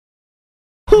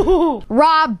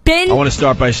HooHooHooRobin. I want to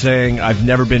start by saying I've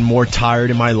never been more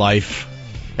tired in my life,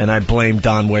 and I blame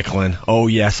Don Wicklin. Oh,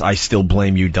 yes, I still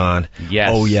blame you, Don.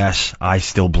 Yes. Oh, yes, I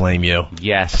still blame you.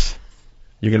 Yes.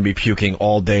 You're going to be puking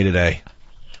all day today.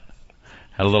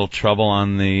 Had a little trouble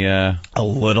on the... A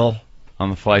little? On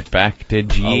the flight back,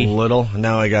 did you? A little.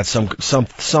 Now I got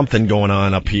something going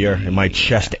on up here in my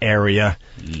chest area.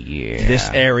 Yeah. This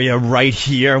area right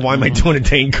here. Why am I doing a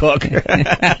Dane Cook?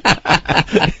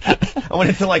 I went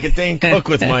into like a Dane Cook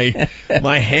with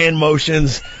my hand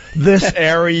motions. This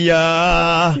area.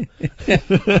 How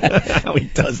he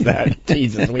does that.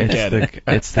 Jesus, we get it.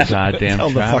 It's the goddamn Tell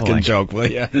the traveling. fucking joke, will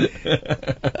you?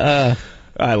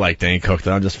 I like Dane Cook,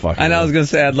 though. I'm just fucking. I know. I was gonna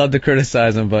say I'd love to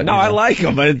criticize him, but no, I like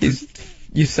him. But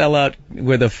you sell out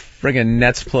where the friggin'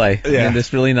 Nets play. Yeah. And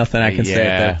there's really nothing I can say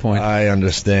at that point. I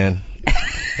understand.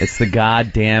 It's the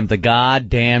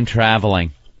goddamn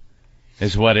traveling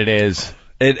is what it is.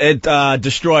 It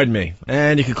destroyed me.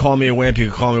 And you could call me a wimp, you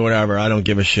could call me whatever. I don't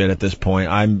give a shit at this point.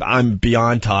 I'm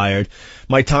beyond tired.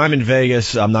 My time in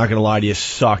Vegas, I'm not gonna lie to you,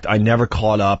 sucked. I never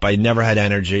caught up. I never had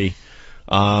energy.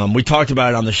 We talked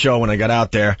about it on the show when I got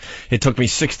out there. It took me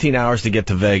 16 hours to get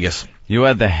to Vegas. You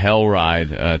had the hell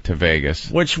ride to Vegas.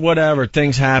 Which, whatever,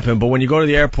 things happen. But when you go to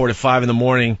the airport at 5 in the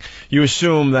morning, you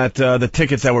assume that the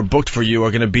tickets that were booked for you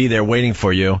are going to be there waiting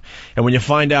for you. And when you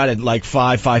find out at like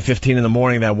 5:15 in the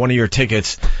morning that one of your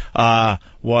tickets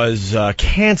was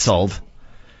canceled,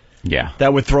 yeah,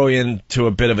 that would throw you into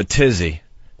a bit of a tizzy.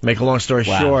 Make a long story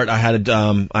short, I had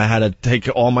to take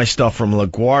all my stuff from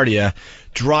LaGuardia,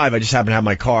 drive. I just happened to have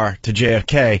my car to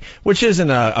JFK, which isn't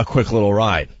a quick little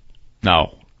ride.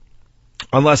 No.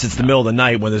 Unless it's the middle of the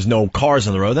night when there's no cars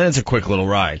on the road, then it's a quick little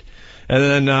ride. And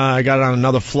then I got on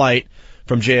another flight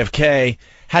from JFK,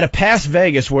 had to pass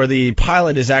Vegas where the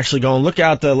pilot is actually going, look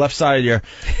out the left side of your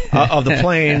of the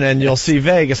plane and you'll see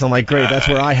Vegas. I'm like, great, that's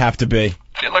where I have to be.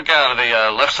 If you look out of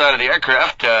the left side of the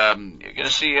aircraft, you're going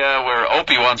to see where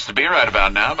Opie wants to be right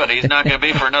about now, but he's not going to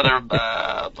be for another,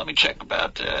 let me check,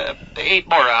 about 8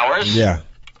 more hours. Yeah.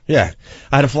 I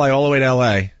had to fly all the way to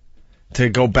L.A. to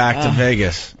go back to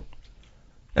Vegas.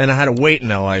 And I had to wait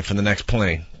in L.A. for the next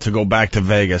plane to go back to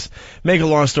Vegas. Make a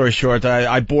long story short,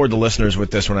 I bored the listeners with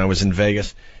this when I was in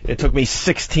Vegas. It took me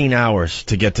 16 hours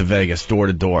to get to Vegas, door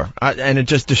to door. And it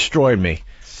just destroyed me.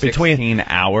 16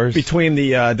 hours? Between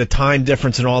the time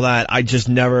difference and all that, I just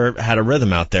never had a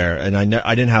rhythm out there. And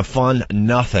I didn't have fun,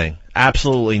 nothing.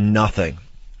 Absolutely nothing.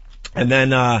 And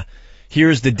then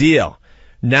here's the deal.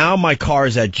 Now my car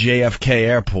is at JFK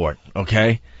Airport,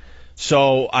 okay?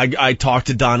 So I talked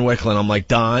to Don Wicklin. I'm like,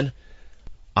 Don,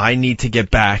 I need to get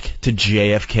back to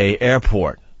JFK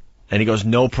Airport. And he goes,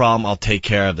 no problem, I'll take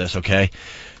care of this, okay?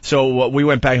 So we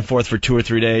went back and forth for 2 or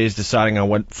 3 days deciding on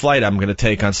what flight I'm going to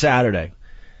take on Saturday.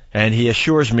 And he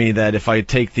assures me that if I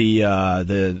take the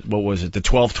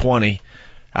 1220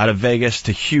 out of Vegas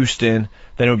to Houston,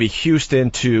 then it would be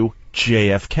Houston to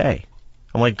JFK.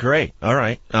 I'm like, great, all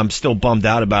right. I'm still bummed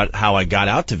out about how I got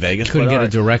out to Vegas. Couldn't get a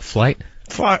direct flight?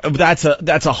 That's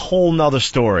a whole nother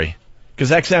story. Because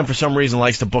XM, for some reason,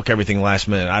 likes to book everything last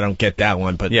minute. I don't get that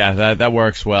one, but yeah, that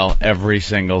works well every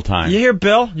single time. You hear,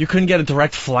 Bill? You couldn't get a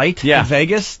direct flight to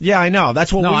Vegas? Yeah, I know.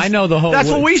 That's what. I know the whole. That's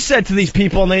what we said to these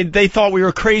people, and they thought we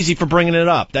were crazy for bringing it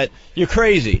up. That you're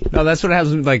crazy. No, that's what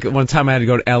happens. Like one time, I had to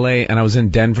go to L.A. and I was in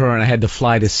Denver, and I had to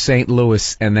fly to St.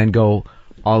 Louis and then go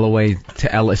all the way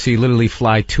to L.A. So you literally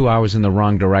fly 2 hours in the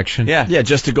wrong direction. Yeah,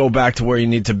 just to go back to where you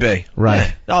need to be.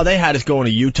 Right. Oh, they had us going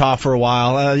to Utah for a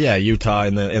while. Utah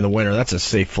in the winter. That's a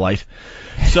safe flight.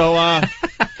 So,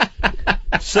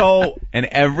 and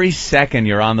every second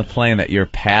you're on the plane that you're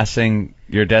passing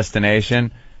your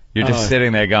destination, you're just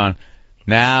sitting there going,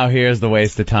 now here's the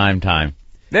waste of time.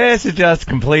 This is just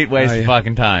complete waste of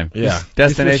fucking time. Yeah.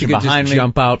 Destination behind me.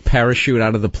 Jump out, parachute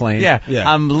out of the plane. Yeah.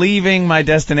 I'm leaving my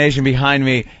destination behind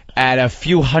me at a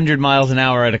few 100 miles an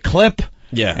hour at a clip.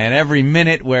 Yeah. And every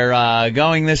minute we're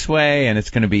going this way, and it's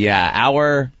going to be an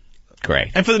hour.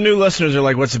 Great. And for the new listeners, they're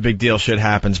like, what's the big deal? Shit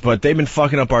happens. But they've been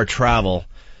fucking up our travel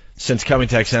since coming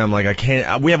to XM. Like, I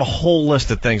can't. We have a whole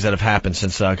list of things that have happened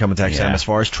since coming to XM as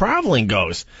far as traveling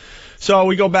goes. So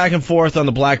we go back and forth on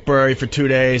the BlackBerry for 2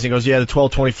 days. He goes, the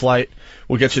 12:20 flight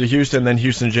will get you to Houston, then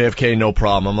Houston to JFK, no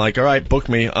problem. I'm like, all right, book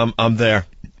me. I'm there.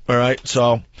 All right.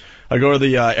 So I go to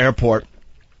the airport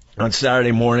on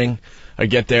Saturday morning. I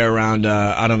get there around,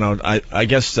 I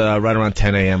guess right around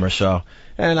 10 a.m. or so.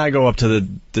 And I go up to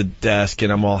the desk,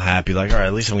 and I'm all happy. Like, all right,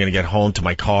 at least I'm going to get home to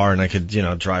my car, and I could,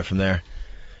 drive from there.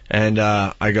 And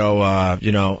I go,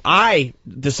 I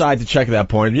decide to check at that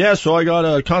point. Yeah, so I got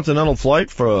a continental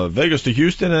flight for Vegas to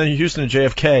Houston and Houston to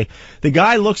JFK. The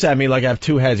guy looks at me like I have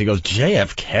two heads. He goes,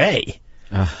 JFK?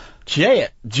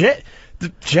 JFK?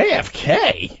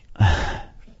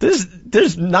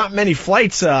 There's not many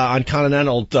flights on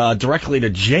Continental directly to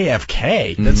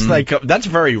JFK. That's that's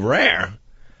very rare.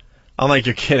 I'm like,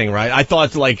 you're kidding, right? I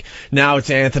thought now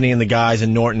it's Anthony and the guys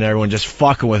and Norton and everyone just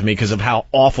fucking with me because of how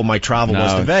awful my travel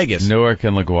was to Vegas. Newark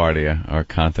and LaGuardia are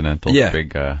Continental's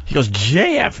big. He goes,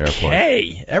 JFK.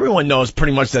 Airport. Everyone knows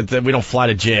pretty much that we don't fly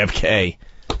to JFK,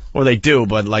 or they do,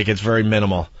 but it's very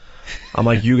minimal. I'm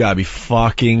like, you gotta be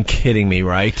fucking kidding me,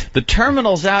 right? The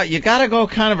terminal's out. You gotta go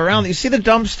kind of around. You see the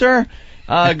dumpster?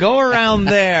 Go around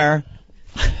there.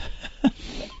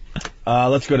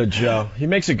 Let's go to Joe. He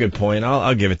makes a good point.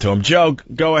 I'll give it to him. Joe,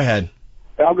 go ahead.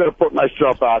 I'm going to put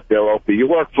myself out there, Opie. You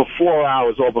work for 4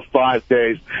 hours over 5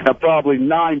 days and probably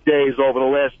 9 days over the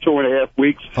last 2.5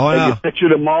 weeks. Oh, and no. you picture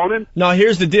the moaning? No,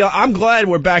 here's the deal. I'm glad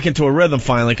we're back into a rhythm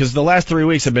finally because the last 3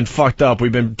 weeks have been fucked up.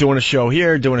 We've been doing a show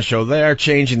here, doing a show there,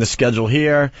 changing the schedule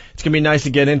here. It's going to be nice to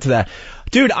get into that.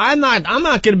 Dude, I'm not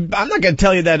gonna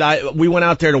tell you that we went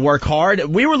out there to work hard.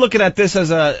 We were looking at this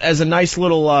as a nice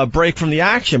little break from the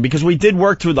action because we did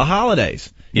work through the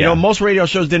holidays. You know, most radio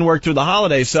shows didn't work through the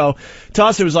holidays, so to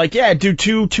us it was like, yeah, do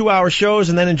two-hour shows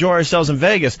and then enjoy ourselves in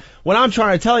Vegas. What I'm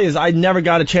trying to tell you is I never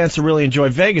got a chance to really enjoy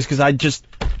Vegas because I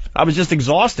was just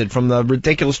exhausted from the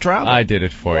ridiculous travel. I did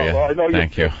it for you. Well, I know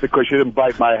Thank you. Because you didn't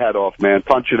bite my head off, man.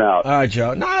 Punching out. All right,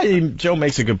 Joe. Joe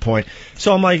makes a good point.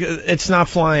 So I'm like, it's not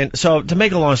flying. So to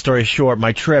make a long story short,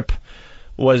 my trip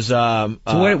was... so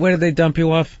where did they dump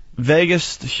you off?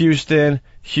 Vegas, Houston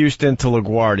to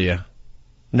LaGuardia.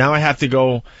 Now I have to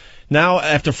go... Now,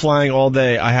 after flying all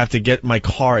day, I have to get my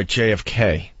car at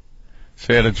JFK.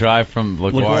 So you had to drive from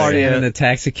LaGuardia in a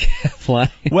taxi cab flying.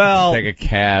 Well, take a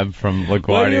cab from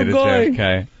LaGuardia to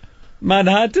JFK.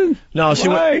 Manhattan? No,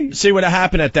 see what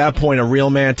happened at that point. A real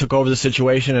man took over the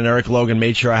situation, and Eric Logan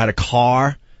made sure I had a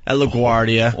car at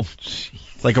LaGuardia. Oh,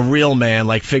 like a real man,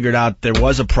 figured out there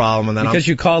was a problem, and then because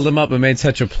you called him up and made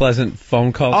such a pleasant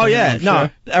phone call. Oh yeah,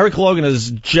 no, Eric Logan is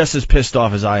just as pissed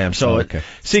off as I am. So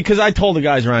see, because I told the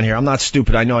guys around here, I'm not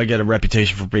stupid. I know I get a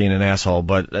reputation for being an asshole,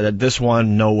 but this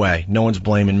one, no way. No one's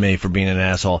blaming me for being an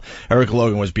asshole. Eric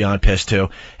Logan was beyond pissed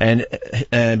too, and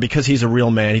because he's a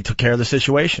real man, he took care of the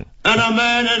situation. And a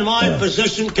man in my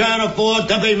position can't afford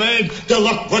to be made to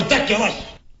look ridiculous.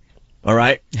 All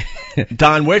right,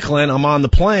 Don Wicklin, I'm on the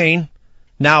plane.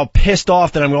 Now pissed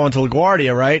off that I'm going to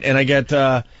LaGuardia, right? And I get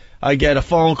a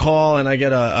phone call and I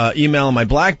get a email on my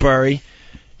BlackBerry.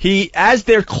 As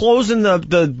they're closing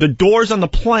the doors on the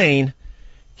plane,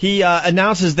 he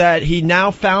announces that he now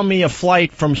found me a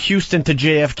flight from Houston to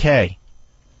JFK.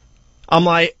 I'm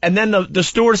like, and then the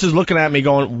stewardess is looking at me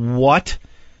going, what?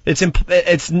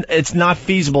 It's not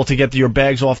feasible to get your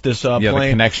bags off this plane. The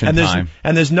connection time.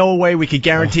 And there's no way we could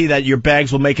guarantee that your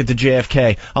bags will make it to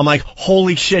JFK. I'm like,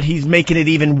 holy shit, he's making it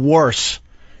even worse.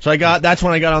 So that's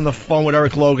when I got on the phone with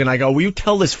Eric Logan. I go, will you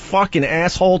tell this fucking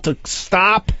asshole to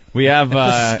stop? We have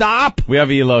stop. We have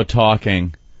Elo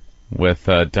talking with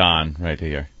Don right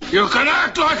here. You can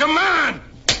act like a man.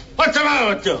 What's the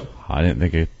matter with you? I didn't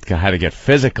think it had to get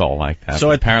physical like that.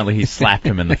 So apparently he slapped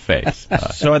him in the face.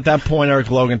 So at that point, Eric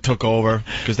Logan took over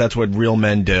because that's what real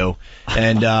men do,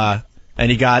 and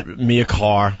he got me a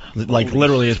car,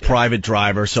 literally his private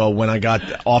driver. So when I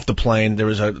got off the plane, there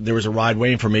was a ride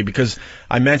waiting for me because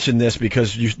I mentioned this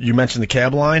because you mentioned the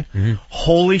cab line. Mm-hmm.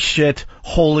 Holy shit!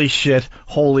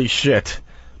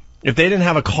 If they didn't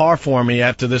have a car for me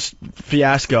after this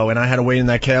fiasco and I had to wait in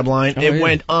that cab line,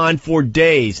 went on for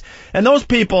days. And those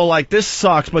people, this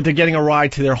sucks, but they're getting a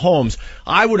ride to their homes.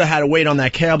 I would have had to wait on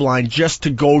that cab line just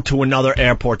to go to another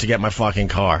airport to get my fucking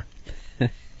car.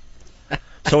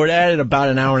 So it added about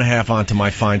an hour and a half onto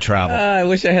my fine travel. I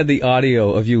wish I had the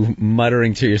audio of you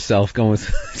muttering to yourself going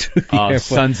through the airport.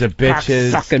 Sons of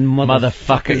bitches. Sucking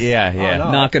motherfuckers. Yeah. Oh,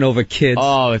 no. Knocking over kids.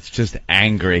 Oh, it's just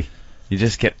angry. You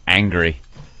just get angry.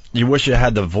 You wish you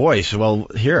had the voice. Well,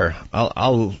 here,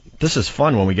 I'll. This is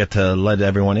fun when we get to let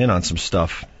everyone in on some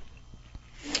stuff.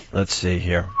 Let's see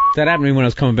here. That happened to me when I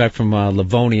was coming back from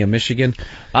Livonia, Michigan.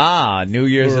 New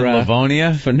Year's in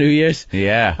Livonia? For New Year's?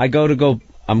 Yeah. I'm,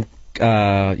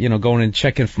 going and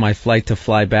checking for my flight to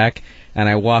fly back, and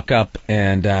I walk up,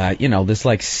 and,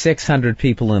 there's 600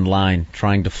 people in line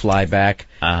trying to fly back.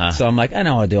 Uh-huh. So I'm like, I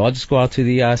know what I'll do. I'll just go out to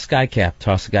the SkyCap,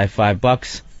 toss the guy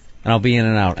 $5, and I'll be in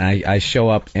and out. And I show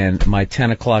up, and my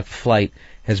 10 o'clock flight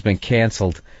has been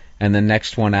canceled. And the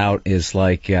next one out is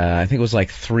I think it was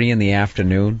 3 in the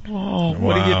afternoon. Oh,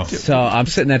 what do you do? So I'm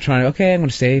sitting there trying I'm going to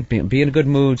stay, be in a good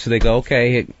mood. So they go,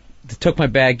 okay, they took my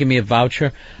bag, give me a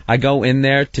voucher. I go in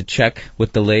there to check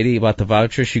with the lady about the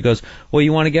voucher. She goes, well,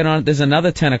 you want to get on? There's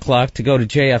another 10 o'clock to go to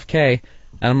JFK.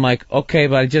 And I'm like, okay,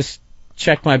 but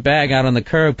checked my bag out on the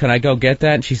curb. Can I go get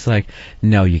that? And she's like,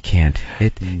 no, you can't.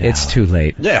 It's too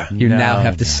late. Yeah. You now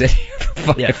have to sit here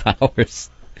for 5 hours.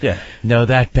 Yeah. No,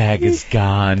 that bag is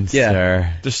gone,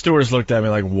 sir. The stewardess looked at me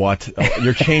like, what?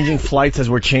 You're changing flights as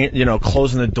we're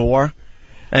closing the door?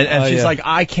 And she's like,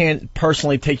 I can't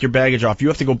personally take your baggage off. You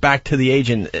have to go back to the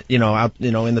agent, out,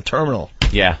 in the terminal.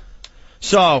 Yeah.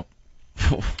 So,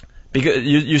 because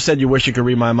you said you wish you could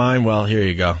read my mind. Well, here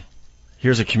you go.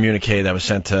 Here's a communique that was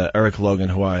sent to Eric Logan,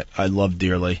 who I love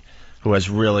dearly, who has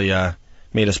really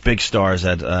made us big stars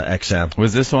at XM.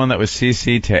 Was this one that was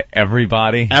CC'd to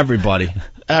everybody? Everybody.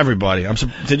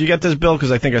 Did you get this, Bill?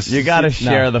 Because I think you got to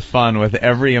share the fun with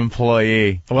every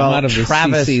employee. Well, out of the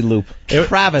Travis CC loop.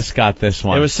 Travis got this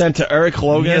one. It was sent to Eric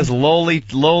Logan. Yes,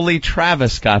 lowly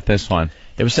Travis got this one.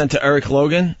 It was sent to Eric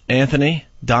Logan, Anthony,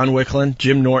 Don Wicklund,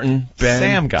 Jim Norton, Ben,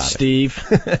 Sam got Steve.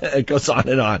 It goes on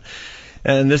and on.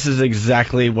 And this is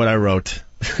exactly what I wrote.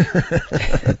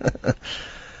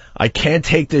 I can't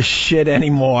take this shit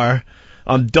anymore.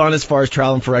 I'm done as far as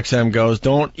traveling for XM goes.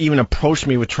 Don't even approach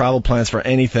me with travel plans for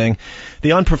anything.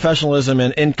 The unprofessionalism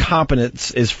and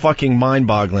incompetence is fucking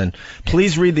mind-boggling.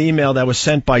 Please read the email that was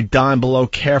sent by Don below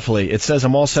carefully. It says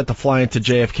I'm all set to fly into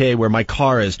JFK where my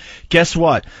car is. Guess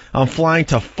what? I'm flying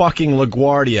to fucking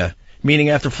LaGuardia. Meaning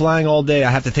after flying all day, I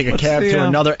have to take a cab to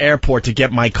another airport to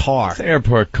get my car. What's the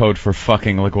airport code for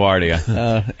fucking LaGuardia?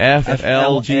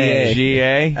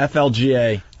 FLGA?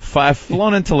 FLGA. I've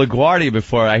flown into LaGuardia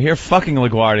before. I hear fucking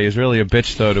LaGuardia is really a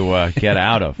bitch, though, to get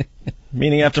out of.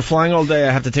 Meaning after flying all day,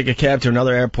 I have to take a cab to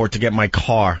another airport to get my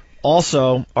car.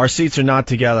 Also, our seats are not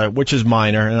together, which is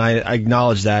minor, and I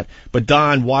acknowledge that. But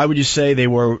Don, why would you say they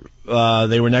were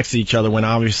next to each other when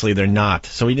obviously they're not?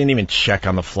 So he didn't even check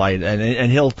on the flight,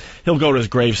 and he'll go to his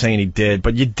grave saying he did,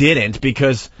 but you didn't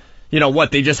because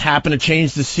they just happened to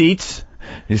change the seats.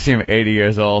 You see him 80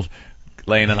 years old,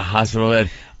 laying in a hospital bed.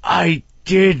 I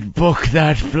did book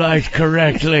that flight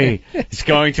correctly. He's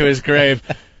going to his grave.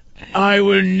 I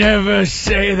will never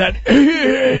say that.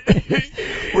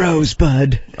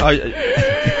 Rosebud.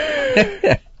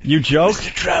 You joke? It's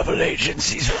the travel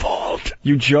agency's fault.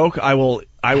 You joke? I will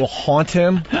haunt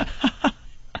him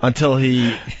until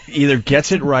he either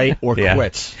gets it right or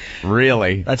quits.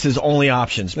 Really? That's his only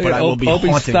options. But I will be haunting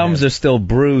him. Opie's thumbs are still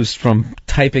bruised from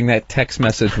typing that text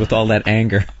message with all that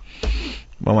anger.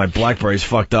 Well, my BlackBerry's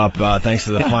fucked up thanks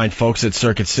to the fine folks at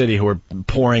Circuit City who are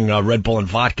pouring Red Bull and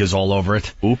vodkas all over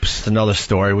it. Oops. It's another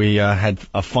story. We had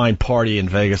a fine party in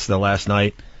Vegas the last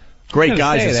night. Great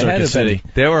guys at Circuit City.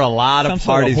 There were a lot of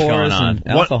parties going on.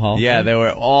 Alcohol. Yeah, there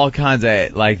were all kinds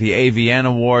of, like the AVN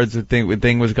Awards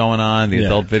thing was going on, the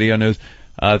Adult Video News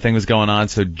thing was going on.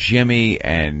 So Jimmy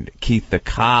and Keith the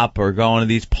Cop are going to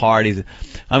these parties.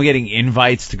 I'm getting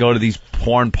invites to go to these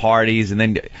porn parties, and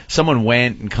then someone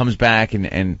went and comes back,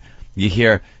 and you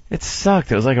hear, it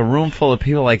sucked. It was like a room full of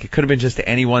people. Like, it could have been just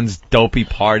anyone's dopey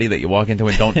party that you walk into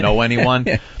and don't know anyone.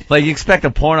 Like, you expect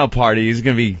a porno party, it's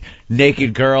going to be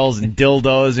naked girls and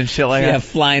dildos and shit like that. Yeah,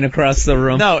 flying across the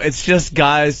room. No, it's just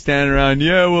guys standing around.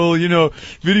 Yeah, well,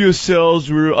 video sales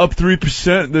were up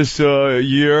 3% this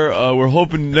year. We're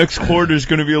hoping next quarter is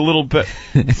going to be a little bit.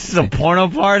 This is a porno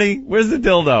party? Where's the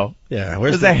dildo? Yeah,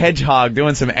 where's the hedgehog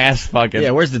doing some ass fucking?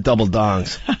 Yeah, where's the double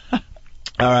dongs?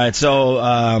 All right,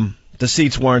 so the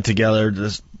seats weren't together.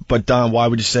 But Don, why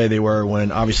would you say they were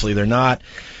when obviously they're not?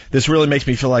 This really makes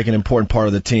me feel like an important part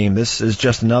of the team. This is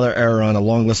just another error on a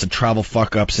long list of travel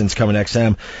fuck-ups since coming to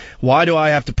XM. Why do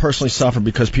I have to personally suffer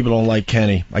because people don't like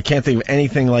Kenny? I can't think of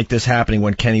anything like this happening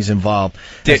when Kenny's involved.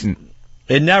 Didn't.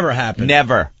 It never happened.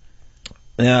 Never.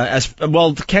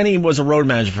 Kenny was a road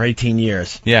manager for 18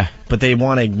 years. Yeah. But they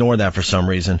want to ignore that for some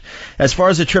reason. As far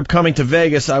as the trip coming to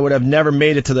Vegas, I would have never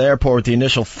made it to the airport with the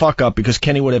initial fuck-up because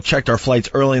Kenny would have checked our flights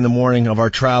early in the morning of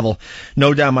our travel.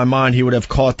 No doubt in my mind he would have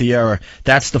caught the error.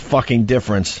 That's the fucking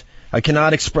difference. I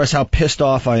cannot express how pissed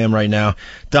off I am right now.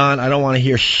 Don, I don't want to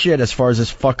hear shit as far as this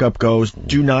fuck-up goes.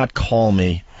 Do not call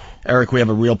me. Eric, we have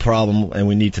a real problem, and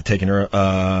we need to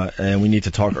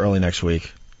talk early next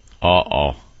week.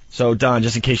 Uh-oh. So, Don,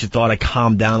 just in case you thought I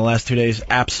calmed down the last 2 days,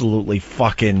 absolutely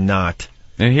fucking not.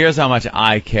 And here's how much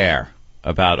I care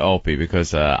about Opie,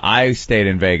 because I stayed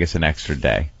in Vegas an extra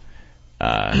day.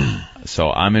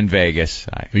 So I'm in Vegas.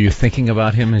 Were you thinking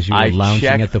about him as you were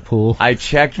lounging at the pool? I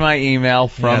checked my email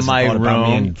from my room. About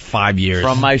me in 5 years.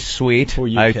 From my suite.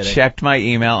 I checked my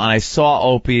email, and I saw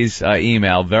Opie's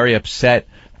email. Very upset,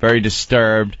 very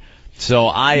disturbed. So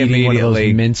I immediately... one of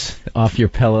those mints off your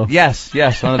pillow? Yes,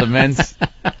 one of the mints.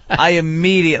 I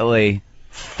immediately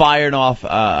fired off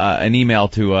an email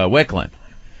to Wicklund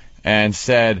and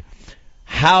said,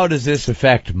 how does this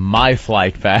affect my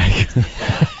flight back?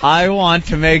 I want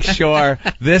to make sure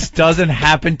this doesn't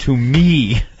happen to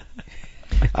me.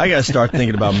 I got to start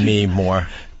thinking about me more.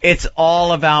 It's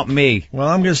all about me. Well,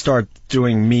 I'm going to start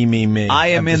doing me. I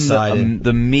am in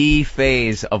the me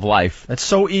phase of life. It's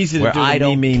so easy to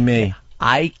do me.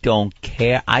 I don't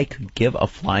care. I could give a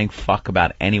flying fuck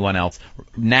about anyone else.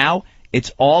 Now,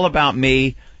 it's all about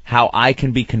me, how I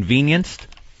can be convenienced,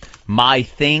 my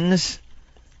things,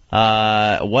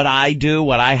 what I do,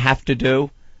 what I have to do,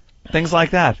 things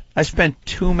like that. I spent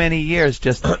too many years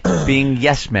just being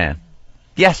yes man.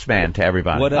 Yes man to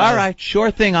everybody. All right,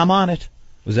 sure thing, I'm on it.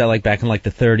 Was that like back in like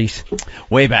the 30s?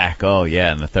 Way back. Oh,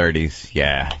 yeah, in the 30s.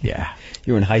 Yeah.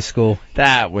 You were in high school?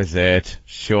 That was it.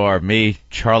 Sure. Me,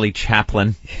 Charlie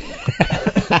Chaplin,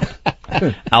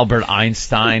 Albert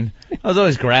Einstein. I was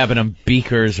always grabbing them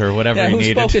beakers or whatever he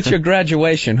needed. Who spoke at your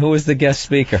graduation? Who was the guest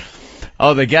speaker?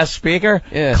 Oh, the guest speaker?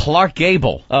 Yeah. Clark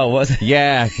Gable. Oh, was it?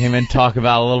 Yeah, came in talk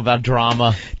about a little about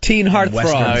drama. Teen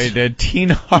heartthrob. He did. Teen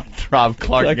heartthrob,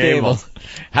 Clark Gable.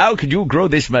 How could you grow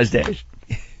this mustache?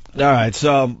 All right,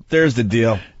 so there's the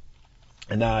deal.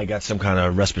 And now I got some kind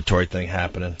of respiratory thing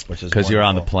happening, which is because you're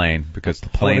on the plane. Because the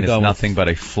plane is nothing but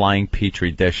a flying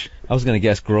petri dish. I was going to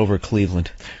guess Grover Cleveland.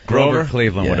 Grover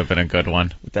Cleveland would have been a good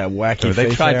one. With that wacky face they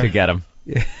tried there. to get him.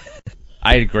 Yeah.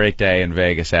 I had a great day in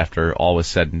Vegas after all was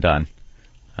said and done.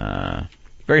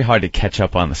 Very hard to catch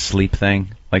up on the sleep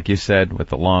thing, like you said, with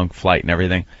the long flight and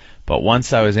everything. But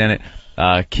once I was in it,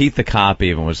 Keith the cop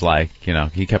even was like,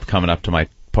 he kept coming up to my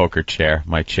poker chair,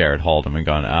 my chair at Hold'em, and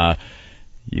going,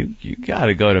 you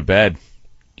gotta go to bed.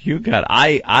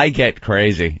 I get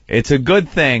crazy. It's a good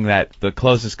thing that the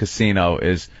closest casino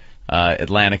is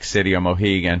Atlantic City or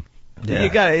Mohegan. Yeah.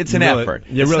 It's an effort.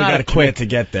 You really got to commit to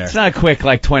get there. It's not a quick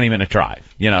 20-minute drive,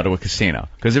 to a casino.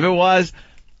 Because if it was,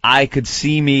 I could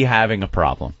see me having a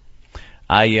problem.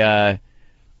 I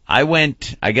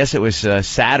went, I guess it was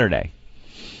Friday,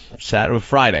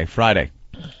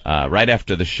 right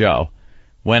after the show.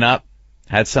 Went up,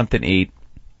 had something to eat.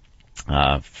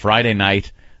 Friday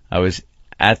night, I was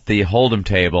at the Hold'em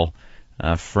table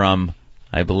from,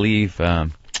 I believe,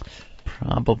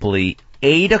 probably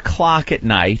 8 o'clock at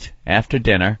night after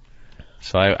dinner.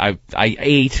 So I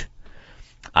ate.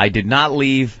 I did not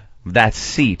leave that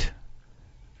seat.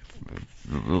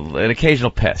 An occasional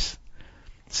piss.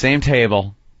 Same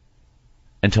table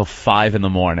until 5 in the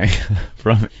morning.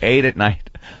 From 8 at night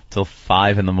till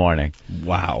 5 in the morning.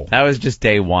 Wow. That was just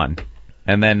day one.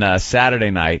 And then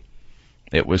Saturday night,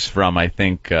 it was from, I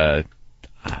think,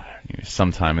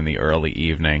 sometime in the early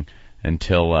evening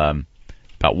until about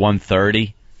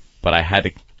 1:30. But I had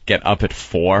to get up at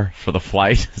 4 for the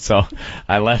flight, so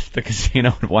I left the casino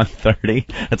at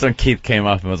 1:30. That's when Keith came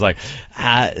up and was like,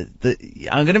 I'm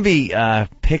going to be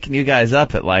picking you guys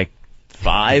up at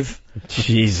 5.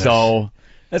 Jesus. So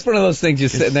that's one of those things you're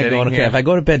sitting there going, okay, here. if I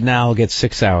go to bed now, I'll get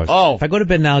 6 hours. Oh. If I go to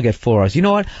bed now, I'll get 4 hours. You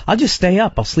know what? I'll just stay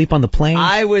up. I'll sleep on the plane.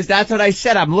 That's what I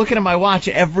said. I'm looking at my watch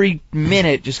every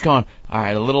minute, just going, all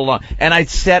right, a little long. And I'd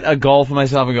set a goal for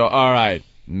myself and go, all right,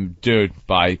 dude,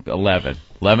 by 11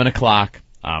 o'clock,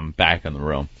 I'm back in the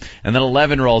room. And then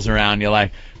 11 rolls around, you're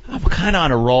like, I'm kind of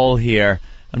on a roll here.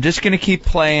 I'm just going to keep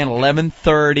playing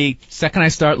 11:30. Second I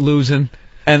start losing.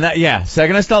 And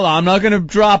second I start, I'm not going to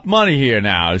drop money here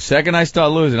now. The second I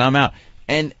start losing, I'm out.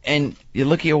 And you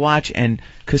look at your watch, and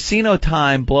casino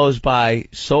time blows by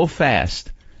so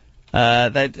fast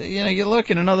that you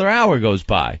look and another hour goes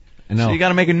by. I know. So you got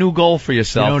to make a new goal for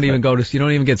yourself. You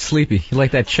don't even get sleepy. You're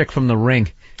like that chick from The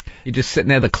Ring. You're just sitting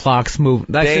there, the clock's moving.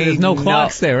 There's no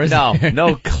clocks there, is there?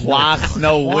 No clocks,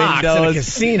 no windows. In a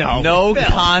casino. No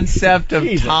concept of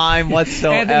time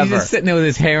whatsoever. Anthony's just sitting there with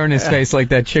his hair in his face like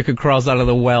that chick who crawls out of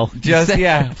the well.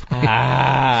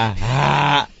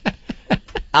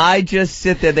 I just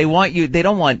sit there. They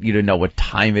don't want you to know what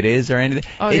time it is or anything.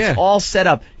 It's all set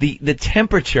up. The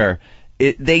temperature,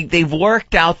 they've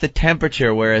worked out the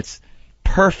temperature where it's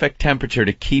perfect temperature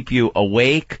to keep you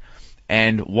awake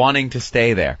and wanting to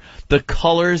stay there. The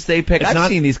colors they pick. I've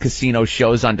seen these casino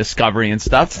shows on Discovery and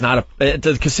stuff.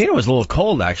 The casino was a little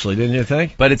cold, actually, didn't you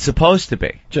think? But it's supposed to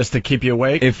be. Just to keep you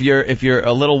awake? If you're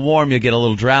a little warm, you get a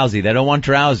little drowsy. They don't want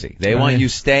drowsy. They want you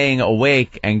staying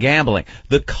awake and gambling.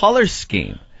 The color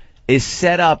scheme is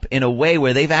set up in a way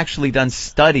where they've actually done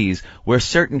studies where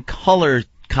certain color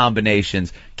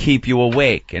combinations keep you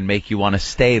awake and make you want to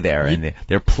stay there, and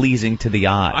they're pleasing to the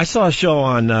eye. I saw a show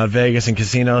on Vegas and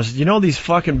casinos. You know, these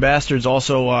fucking bastards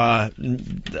also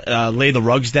lay the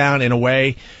rugs down in a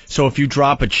way so if you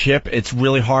drop a chip, it's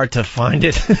really hard to find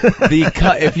it.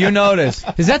 If you notice,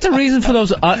 is that the reason for those?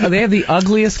 They have the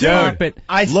ugliest carpet.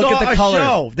 I Look saw at the a color.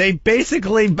 show. They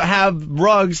basically have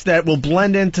rugs that will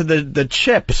blend into the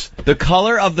chips. The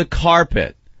color of the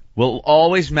carpet will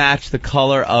always match the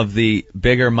color of the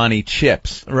bigger money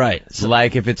chips. Right.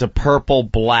 Like if it's a purple,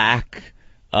 black,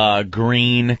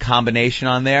 green combination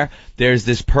on there, there's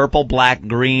this purple, black,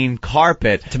 green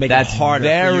carpet To make that's it harder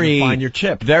for you to find your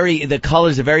chip. The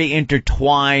colors are very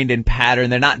intertwined in pattern.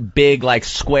 They're not big like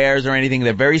squares or anything.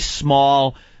 They're very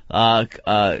small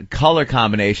color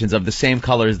combinations of the same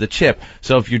color as the chip.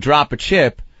 So if you drop a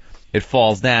chip, it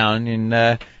falls down,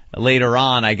 and later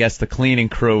on, I guess the cleaning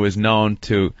crew is known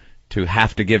to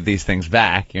have to give these things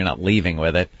back. You're not leaving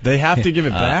with it. They have to give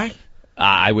it back?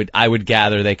 I would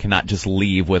gather they cannot just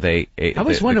leave with a I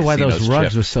always wondered why those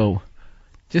rugs were so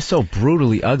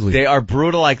brutally ugly. They are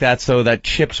brutal like that so that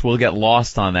chips will get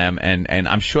lost on them, and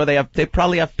I'm sure they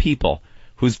probably have people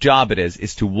whose job it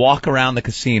is to walk around the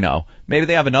casino. Maybe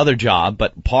they have another job,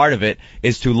 but part of it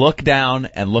is to look down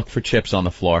and look for chips on the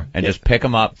floor and just pick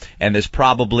them up. And there's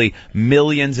probably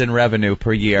millions in revenue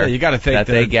per year you gotta think that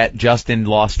they get just in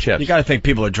lost chips. You got to think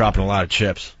people are dropping a lot of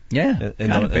chips. Yeah,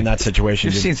 In that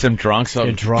situation. You've seen some drunks.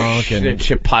 You're drunk and the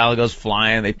chip pile goes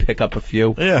flying. They pick up a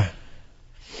few. Yeah.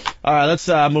 All right, let's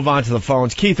move on to the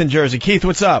phones. Keith in Jersey. Keith,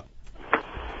 what's up?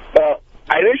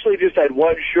 I initially just had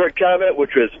one short comment,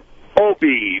 which was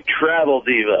Opie, Travel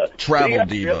Diva. Travel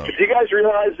Diva. Do you guys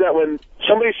realize that when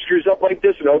somebody screws up like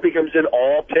this and Opie comes in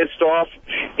all pissed off,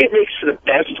 it makes for the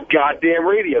best goddamn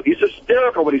radio. He's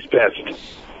hysterical when he's pissed.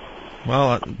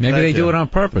 Well, maybe they do it on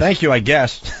purpose. Thank you, I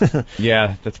guess.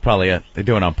 Yeah, that's probably it. They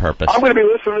do it on purpose. I'm going to be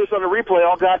listening to this on the replay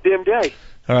all goddamn day.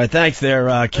 All right, thanks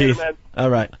there, Keith. Later, all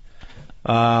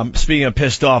right. Speaking of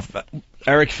pissed off,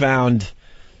 Eric found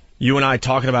you and I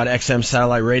talking about XM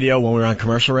satellite radio when we were on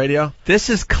commercial radio. This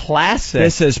is classic.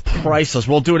 This is priceless.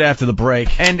 We'll do it after the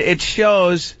break. And it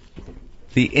shows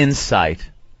the insight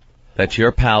that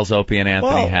your pals Opie and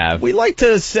Anthony have. We like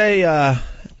to say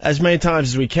as many times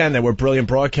as we can that we're brilliant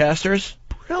broadcasters.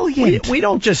 Brilliant. We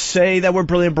don't just say that we're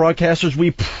brilliant broadcasters.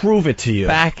 We prove it to you.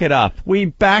 Back it up. We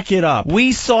back it up.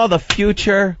 We saw the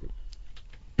future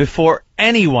before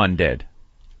anyone did.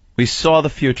 We saw the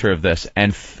future of this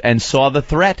and saw the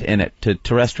threat in it to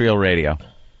terrestrial radio.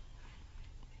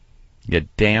 You're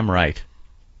damn right.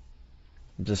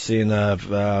 Just seeing, are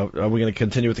we going to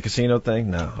continue with the casino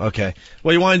thing? No. Okay.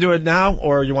 Well, you want to do it now,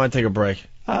 or you want to take a break?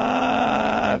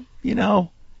 That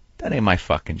ain't my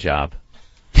fucking job.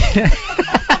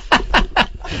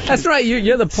 That's right.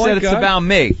 You're the point It's guard. about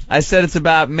me. I said it's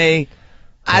about me.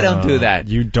 I don't do that.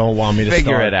 You don't want me to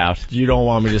Figure it out. You don't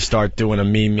want me to start doing a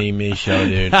me show,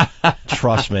 dude.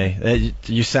 Trust me.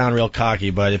 You sound real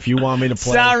cocky, but if you want me to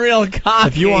play, Sound real cocky.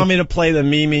 if you want me to play the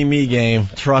me game,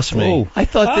 trust me. Oh, I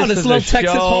thought this was little a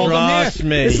Texas show. Hold'em here. Trust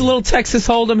me. This is a little Texas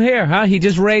Hold'em here, huh? He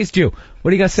just raised you.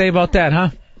 What do you got to say about that, huh?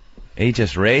 He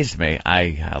just raised me.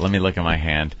 Let me look at my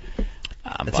hand.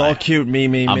 It's all cute,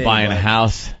 me. I'm buying a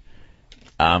house.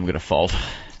 I'm gonna fold.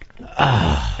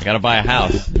 I gotta buy a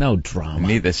house. No I drama.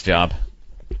 need this job.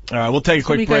 All right, we'll take a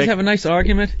Some of you quick guys break. have a nice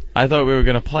argument. I thought we were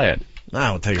gonna play it.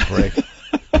 Nah, we'll take a break.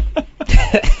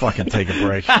 Fucking take a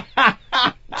break.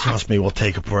 Trust me, we'll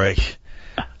take a break.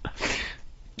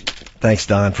 Thanks,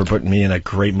 Don, for putting me in a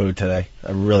great mood today.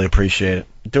 I really appreciate it.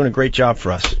 You're doing a great job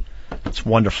for us. It's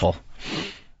wonderful.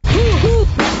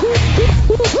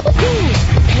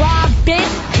 Robin,